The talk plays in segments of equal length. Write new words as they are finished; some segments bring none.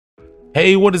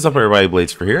Hey, what is up everybody,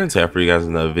 Bladecifer here, and today for you guys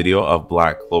another video of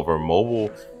Black Clover Mobile.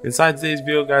 Inside today's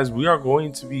video, guys, we are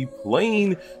going to be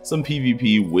playing some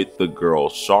PvP with the girl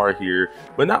Char here,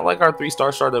 but not like our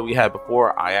 3-star Char that we had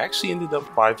before. I actually ended up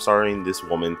 5-starring this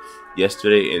woman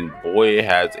yesterday, and boy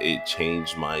has it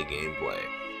changed my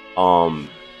gameplay.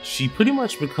 She pretty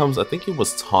much becomes, I think it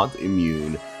was taunt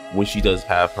immune when she does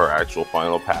have her actual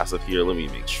final passive here. Let me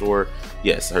make sure.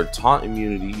 Yes, her taunt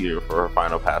immunity here for her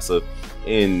final passive,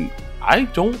 and I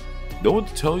don't know what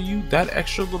to tell you. That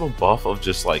extra little buff of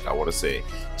just like, I want to say,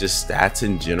 just stats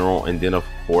in general, and then of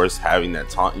course having that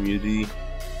taunt immunity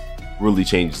really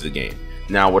changes the game.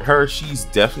 Now with her, she's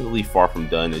definitely far from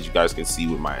done. As you guys can see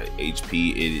with my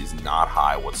HP, it is not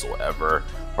high whatsoever.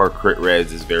 Her crit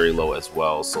res is very low as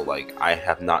well, so like I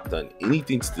have not done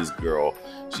anything to this girl.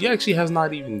 She actually has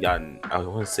not even gotten, I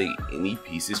want to say, any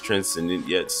pieces transcendent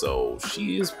yet, so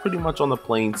she is pretty much on the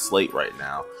plain slate right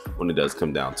now when it does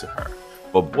come down to her.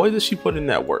 But boy does she put in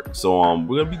that work. So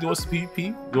we're gonna be doing some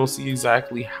PvP. We're gonna see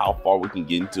exactly how far we can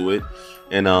get into it,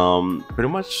 and pretty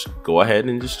much go ahead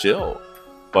and just chill.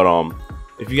 But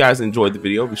if you guys enjoyed the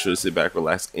video, be sure to sit back,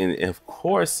 relax, and of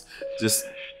course just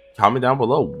comment down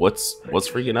below what's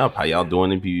freaking up, how y'all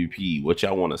doing in PvP, what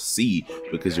y'all want to see,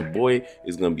 because your boy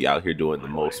is gonna be out here doing the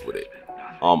most with it.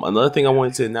 Another thing I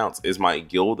wanted to announce is my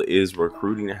guild is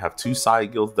recruiting. I have 2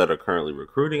 side guilds that are currently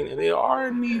recruiting, and they are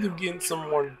in need of getting some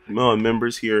more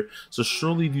members here, so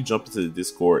surely do jump into the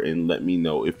Discord and let me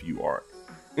know if you are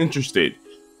interested.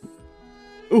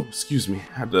 Oh, excuse me,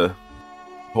 I had the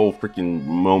whole freaking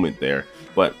moment there,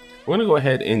 but we're gonna go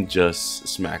ahead and just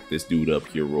smack this dude up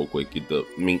here real quick, get the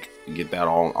mink, get that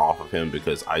all off of him,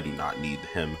 because I do not need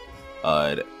him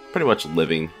pretty much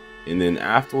living. And then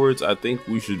afterwards, I think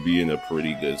we should be in a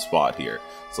pretty good spot here.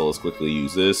 So let's quickly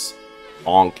use this.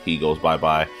 Bonk, he goes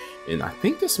bye-bye. And I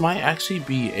think this might actually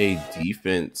be a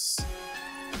defense.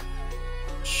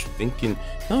 Thinking,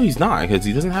 no, he's not, because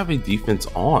he doesn't have a defense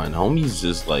on. Homie's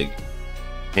just like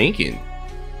tanking.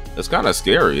 That's kind of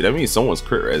scary. That means someone's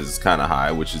crit res is kind of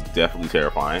high, which is definitely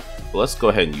terrifying. But let's go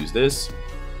ahead and use this.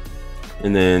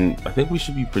 And then I think we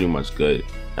should be pretty much good.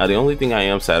 Now, the only thing I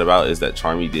am sad about is that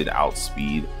Charmy did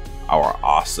outspeed our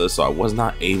Asta, so I was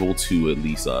not able to at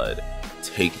least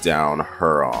take down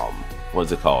her,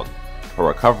 what's it called? Her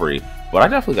recovery. But I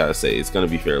definitely gotta say, it's gonna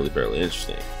be fairly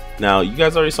interesting. Now, you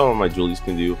guys already saw what my Julies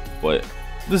can do, but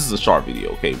this is a Char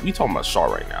video, okay? We talking about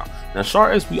Char right now. Now,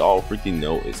 Char, as we all freaking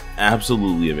know, is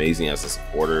absolutely amazing as a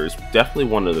supporter. Is definitely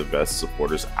one of the best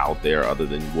supporters out there, other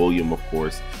than William, of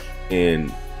course.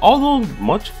 And although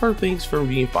much of her things from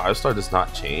being 5-star does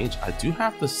not change, I do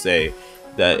have to say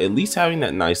that at least having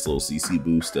that nice little CC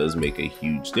boost does make a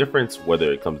huge difference,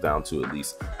 whether it comes down to at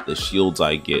least the shields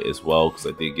I get as well, because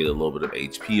I did get a little bit of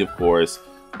HP, of course,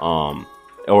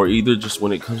 or either just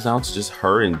when it comes down to just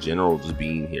her in general just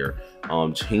being here,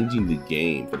 changing the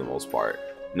game for the most part.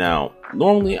 Now,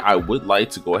 normally I would like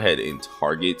to go ahead and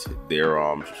target their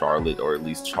Charlotte, or at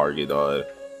least target a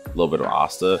little bit of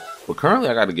Asta, but currently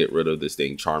I got to get rid of this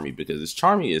thing Charmy, because this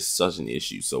Charmy is such an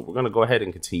issue. So we're gonna go ahead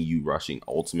and continue rushing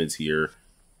ultimates here,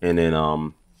 and then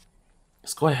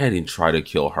let's go ahead and try to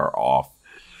kill her off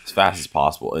as fast as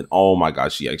possible. And oh my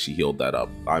god, she actually healed that up.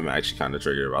 I'm actually kind of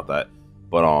triggered about that,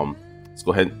 but let's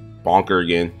go ahead and bonk her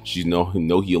again. She's no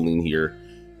healing here.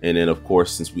 And then of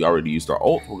course, since we already used our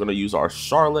ult, we're gonna use our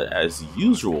Charlotte as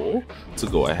usual to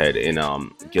go ahead and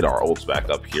get our ults back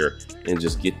up here and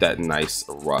just get that nice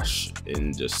rush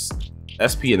and just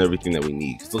SP and everything that we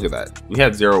need. Because look at that, we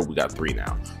had 0, we got 3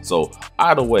 now. So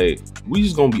either way, we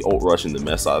just gonna be ult rushing the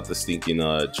mess out of the stinking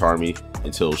Charmy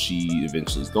until she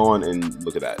eventually is gone. And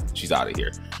look at that, she's out of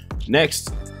here.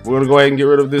 Next, we're gonna go ahead and get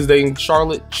rid of this dang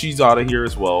Charlotte. She's out of here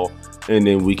as well. And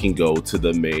then we can go to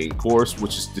the main course,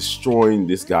 which is destroying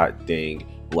this god dang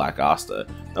Black Asta.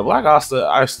 Now, Black Asta,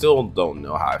 I still don't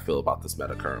know how I feel about this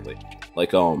meta currently.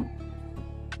 Like, I'm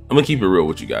gonna keep it real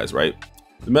with you guys, right?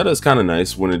 The meta is kind of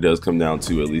nice when it does come down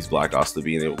to at least Black Asta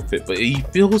being able to fit, but he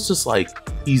feels just like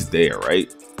he's there,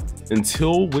 right?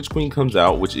 Until Witch Queen comes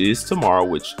out, which is tomorrow,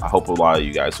 which I hope a lot of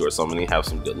you guys who are summoning have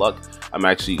some good luck. I'm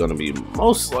actually gonna be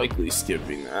most likely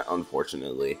skipping that,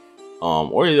 unfortunately.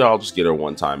 Or either I'll just get her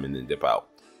one time and then dip out.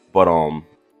 But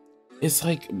it's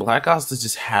like Black Asta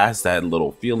just has that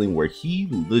little feeling where he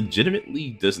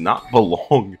legitimately does not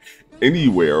belong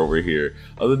anywhere over here,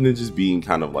 other than just being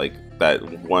kind of like that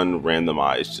one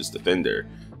randomized just defender.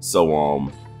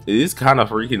 So it is kind of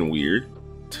freaking weird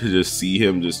to just see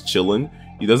him just chilling.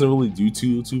 He doesn't really do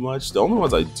too much. The only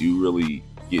ones I do really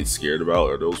get scared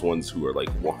about are those ones who are like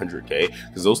 100k,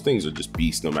 because those things are just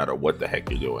beasts no matter what the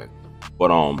heck you're doing. But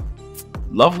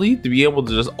lovely to be able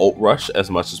to just ult rush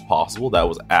as much as possible. That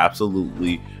was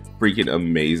absolutely freaking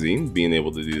amazing being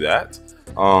able to do that.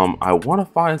 I want to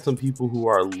find some people who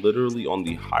are literally on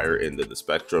the higher end of the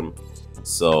spectrum.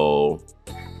 So,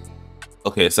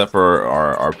 okay, except for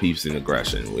our peeps in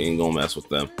aggression, we ain't gonna mess with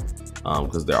them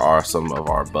because there are some of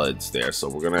our buds there. So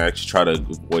we're gonna actually try to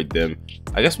avoid them.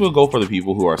 I guess we'll go for the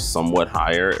people who are somewhat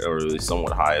higher, or really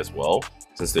somewhat high as well,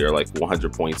 since they're like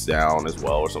 100 points down as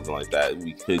well or something like that.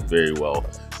 We could very well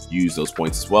use those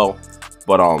points as well.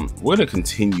 But we're gonna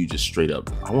continue just straight up,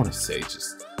 I want to say,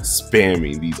 just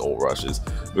spamming these ult rushes,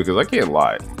 because I can't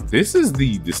lie, this is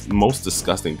the most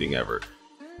disgusting thing ever.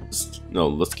 No,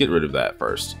 let's get rid of that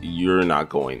first. You're not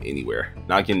going anywhere.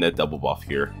 Not getting that double buff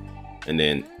here. And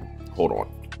then hold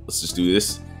on, let's just do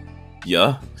this.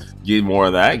 Yeah, get more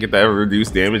of that, get that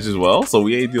reduced damage as well. So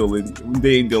they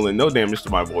ain't dealing no damage to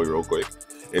my boy real quick.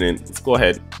 And then let's go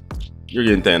ahead, you're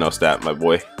getting Thanos stat, my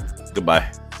boy.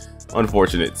 Goodbye.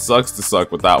 Unfortunate, sucks to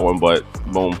suck with that one, but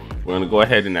boom, we're gonna go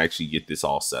ahead and actually get this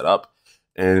all set up,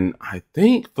 and I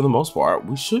think for the most part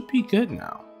we should be good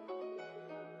now.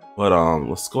 But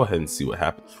let's go ahead and see what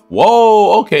happens.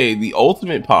 Whoa, okay, the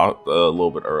ultimate popped a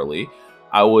little bit early.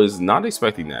 I was not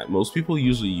expecting that. Most people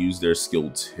usually use their skill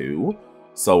 2,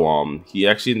 so he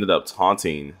actually ended up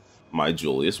taunting my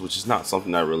Julius, which is not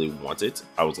something I really wanted.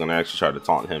 I was gonna actually try to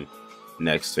taunt him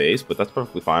next phase, but that's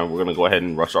perfectly fine. We're gonna go ahead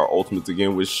and rush our ultimates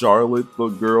again with Charlotte, the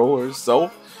girl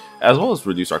herself, as well as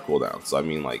reduce our cooldown. So I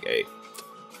mean, like, hey,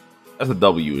 that's a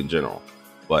W in general.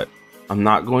 But I'm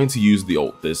not going to use the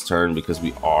ult this turn because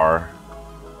we are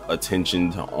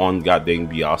attentioned on goddamn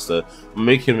Biasta.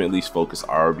 Make him at least focus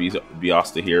our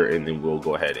Biasta here, and then we'll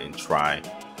go ahead and try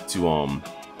to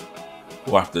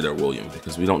go after their William,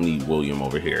 because we don't need William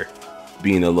over here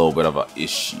being a little bit of an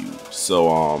issue.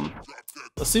 So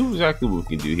let's see exactly what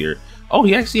we can do here. Oh,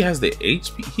 he actually has the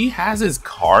HP. He has his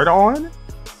card on?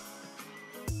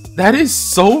 That is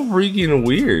so freaking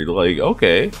weird. Like,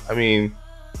 okay. I mean,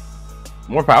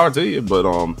 more power to you, but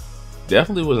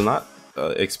definitely was not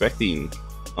expecting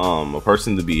a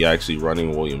person to be actually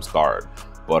running William's card.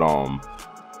 But I'm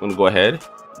gonna go ahead,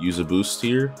 use a boost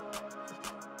here.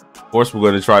 Of course, we're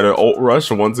gonna try to ult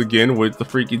rush once again with the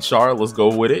freaking Char. Let's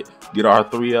go with it. Get our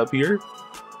 3 up here.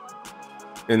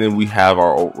 And then we have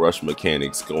our ult rush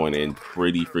mechanics going in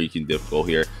pretty freaking difficult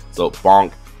here. So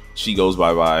bonk, she goes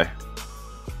bye-bye.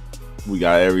 We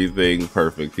got everything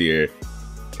perfect here.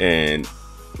 And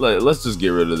let's just get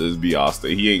rid of this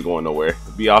Biasta. He ain't going nowhere.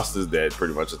 Biasta's dead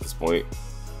pretty much at this point.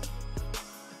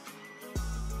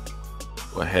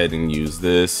 Go ahead and use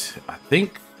this. I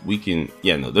think we can,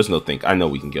 yeah, no, there's no think. I know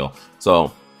we can kill.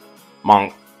 So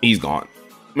bonk, he's gone.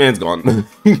 Man's gone.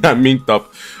 He got minked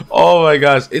up. Oh my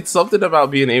gosh, it's something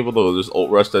about being able to just ult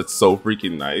rush that's so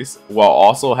freaking nice, while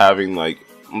also having like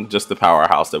just the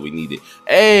powerhouse that we needed.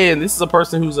 Hey, and this is a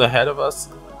person who's ahead of us.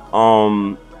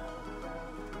 I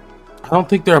don't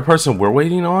think they're a person we're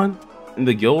waiting on in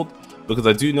the guild, because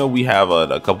I do know we have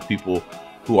a couple people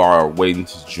who are waiting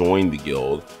to join the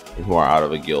guild and who are out of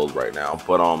the guild right now.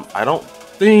 But I don't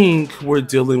think we're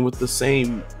dealing with the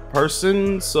same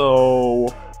person,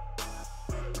 so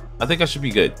I think I should be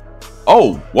good.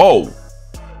 Oh, whoa,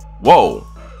 whoa,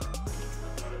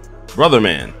 brother,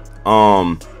 man.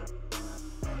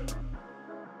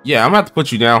 Yeah, I'm gonna have to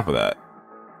put you down for that.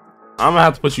 I'm gonna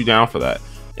have to put you down for that.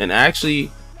 And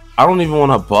actually, I don't even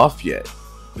want to buff yet,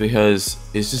 because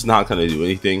it's just not gonna do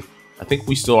anything. I think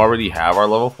we still already have our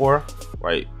level 4,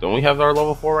 right? Don't we have our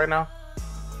level 4 right now?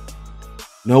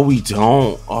 No, we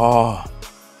don't. Oh,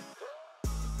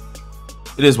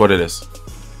 it is what it is.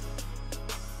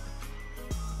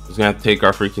 Just gonna have to take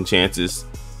our freaking chances.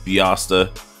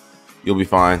 Biasta, you'll be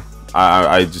fine.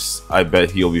 I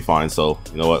bet he'll be fine. So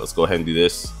you know what? Let's go ahead and do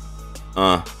this.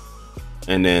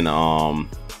 And then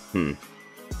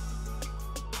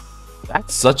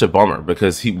that's such a bummer,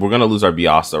 because we're gonna lose our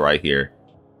Biasta right here.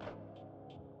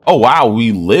 Oh wow,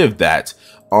 we lived that.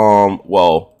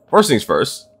 Well, first things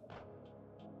first.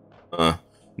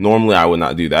 Normally I would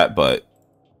not do that, but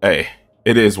hey,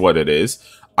 it is what it is.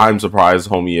 I'm surprised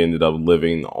homie ended up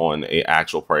living on a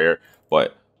actual prayer,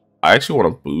 but I actually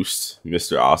want to boost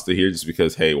Mr. Asta here just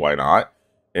because, hey, why not?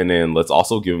 And then let's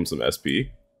also give him some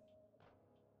SP.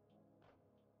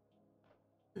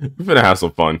 We're gonna have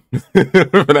some fun.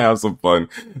 We're gonna have some fun.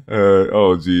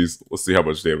 Oh geez, let's see how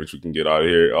much damage we can get out of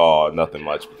here. Oh, nothing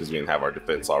much, because we didn't have our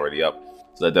defense already up,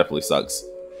 so that definitely sucks.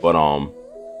 But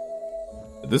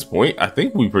at this point, I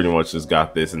think we pretty much just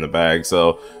got this in the bag,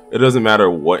 so it doesn't matter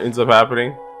what ends up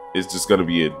happening. It's just gonna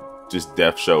be a just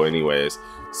death show anyways.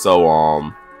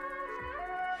 So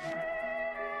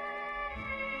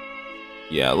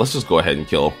yeah, let's just go ahead and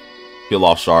kill Kill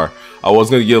off Char. I was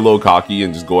gonna get a little cocky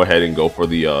and just go ahead and go for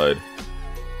the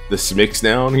Smix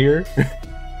down here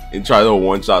and try to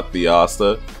one-shot the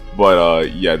Asta.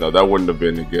 But yeah, no, that wouldn't have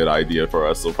been a good idea for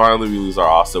us. So finally we lose our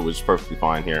Asta, which is perfectly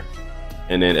fine here.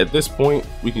 And then at this point,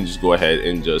 we can just go ahead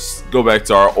and just go back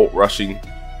to our ult rushing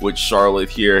with Charlotte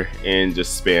here and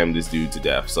just spam this dude to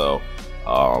death. So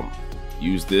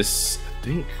use this. I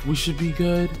think we should be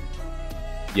good.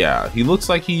 Yeah, he looks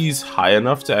like he's high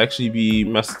enough to actually be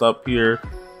messed up here.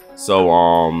 So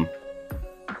oh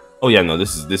yeah, no,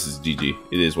 this is GG.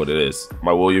 It is what it is.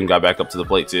 My William got back up to the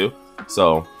plate too.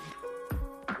 So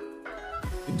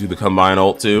do the combine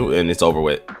ult too, and it's over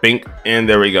with. Bink, and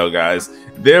there we go, guys.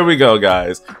 There we go,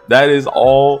 guys. That is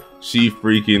all she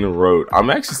freaking wrote. I'm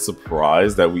actually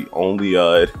surprised that we only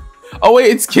oh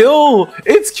wait, it's kill.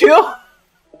 It's kill.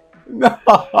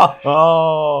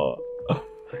 No,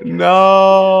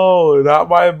 no, not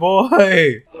my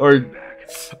boy. Or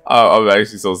I'm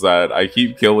actually so sad. I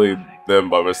keep killing them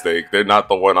by mistake. They're not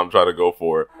the one I'm trying to go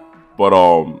for. But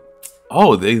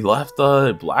oh, they left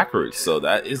Blackroot, so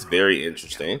that is very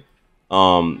interesting.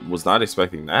 Was not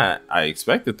expecting that. I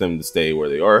expected them to stay where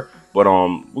they are. But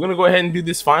we're gonna go ahead and do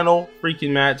this final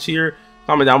freaking match here.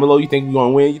 Comment down below. You think we're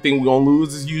gonna win? You think we're gonna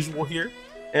lose as usual here?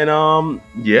 And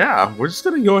yeah, we're just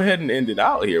gonna go ahead and end it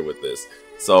out here with this.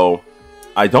 So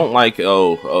I don't like.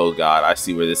 Oh god, I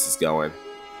see where this is going.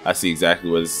 I see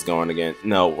exactly where this is going again.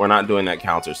 No, we're not doing that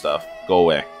counter stuff. Go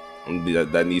away.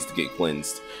 That needs to get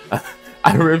cleansed.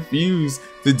 I refuse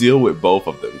to deal with both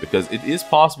of them because it is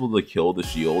possible to kill the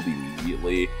shield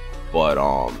immediately, but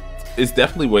it's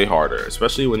definitely way harder,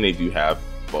 especially when they do have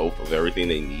both of everything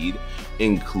they need,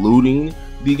 including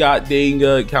the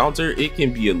goddamn counter. It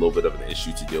can be a little bit of an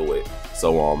issue to deal with.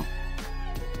 So I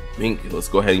think let's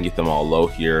go ahead and get them all low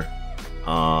here.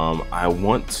 I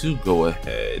want to go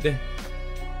ahead.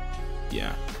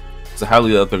 Yeah, so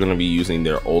highly doubt they're going to be using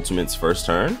their ultimates first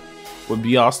turn with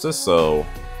Asta, so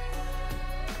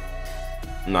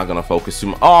I'm not gonna focus too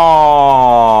much.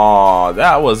 Oh,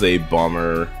 that was a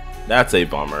bummer. That's a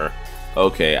bummer.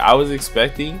 Okay, I was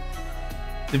expecting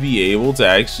to be able to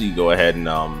actually go ahead and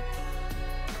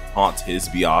haunt his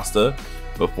Asta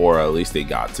before at least they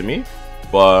got to me,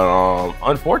 but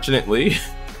unfortunately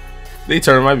they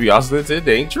turned my Asta into a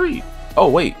dang tree. Oh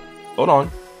wait, hold on.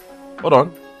 I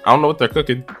don't know what they're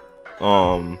cooking.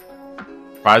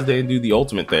 Surprised they didn't do the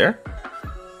ultimate there,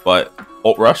 but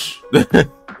ult rush.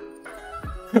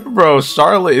 Bro,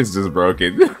 Charlotte is just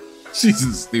broken. She's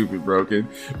just stupid broken.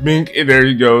 Mink, and there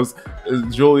he goes.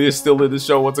 Julia's still in the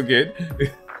show once again.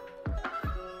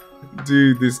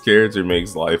 Dude, this character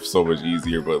makes life so much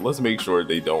easier, but let's make sure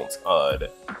they don't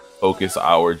focus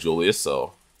our Julius.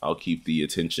 So I'll keep the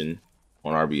attention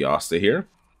on our Asta here.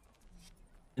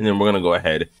 And then we're gonna go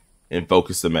ahead and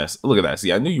focus the mess. Look at that.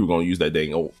 See, I knew you were gonna use that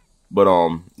dang ult. But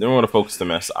then we're gonna focus the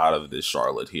mess out of this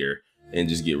Charlotte here and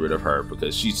just get rid of her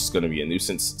because she's just gonna be a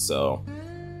nuisance. So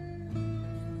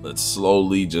let's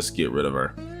slowly just get rid of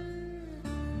her.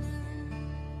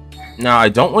 Now I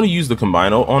don't want to use the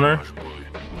combine ult on her,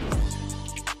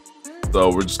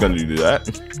 so we're just gonna do that.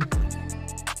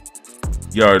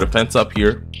 Get our defense up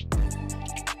here,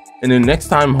 and then next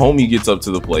time homie gets up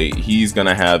to the plate, he's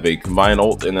gonna have a combine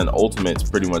ult and an ultimate's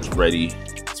pretty much ready,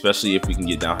 especially if we can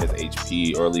get down his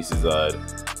HP or at least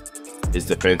his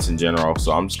defense in general.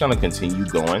 So I'm just gonna continue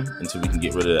going until we can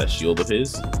get rid of that shield of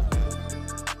his,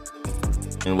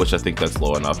 in which I think that's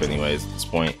low enough anyways at this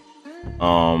point.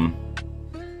 I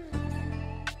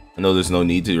know there's no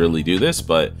need to really do this,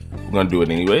 but we're gonna do it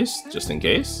anyways just in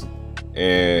case.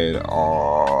 And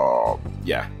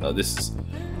yeah, no, this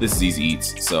is easy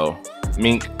eats. So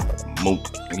Mink, Mook,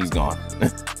 and he's gone.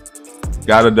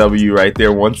 Got a W right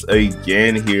there once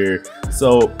again here.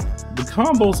 So the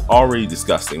combo's already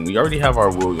disgusting. We already have our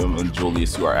William and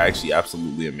Julius, who are actually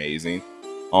absolutely amazing.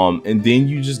 And then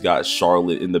you just got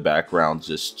Charlotte in the background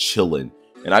just chilling.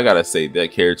 And I gotta say,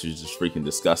 that character is just freaking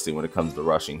disgusting when it comes to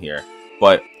rushing here.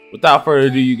 But without further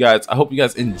ado, you guys, I hope you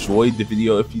guys enjoyed the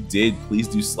video. If you did, please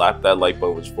do slap that like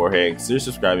button with your forehead. Consider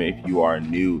subscribing if you are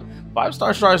new.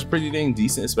 5-star Char is pretty dang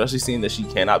decent, especially seeing that she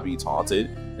cannot be taunted.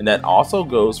 And that also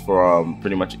goes for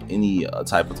pretty much any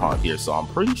type of taunt here. So I'm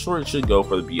pretty sure it should go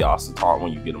for the Asta taunt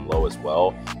when you get them low as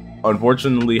well.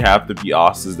 Unfortunately, half the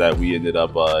Astas that we ended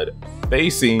up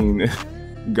facing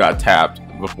got tapped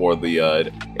before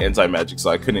the anti-magic, so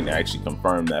I couldn't actually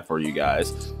confirm that for you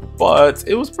guys. But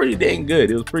it was pretty dang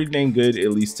good. It was pretty dang good,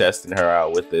 at least testing her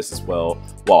out with this as well,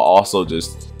 while also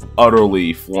just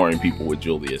utterly flooring people with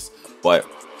Julius. But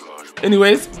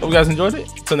anyways, hope you guys enjoyed it.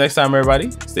 Till next time,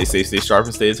 everybody, stay safe, stay sharp,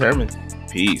 and stay determined.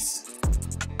 Peace.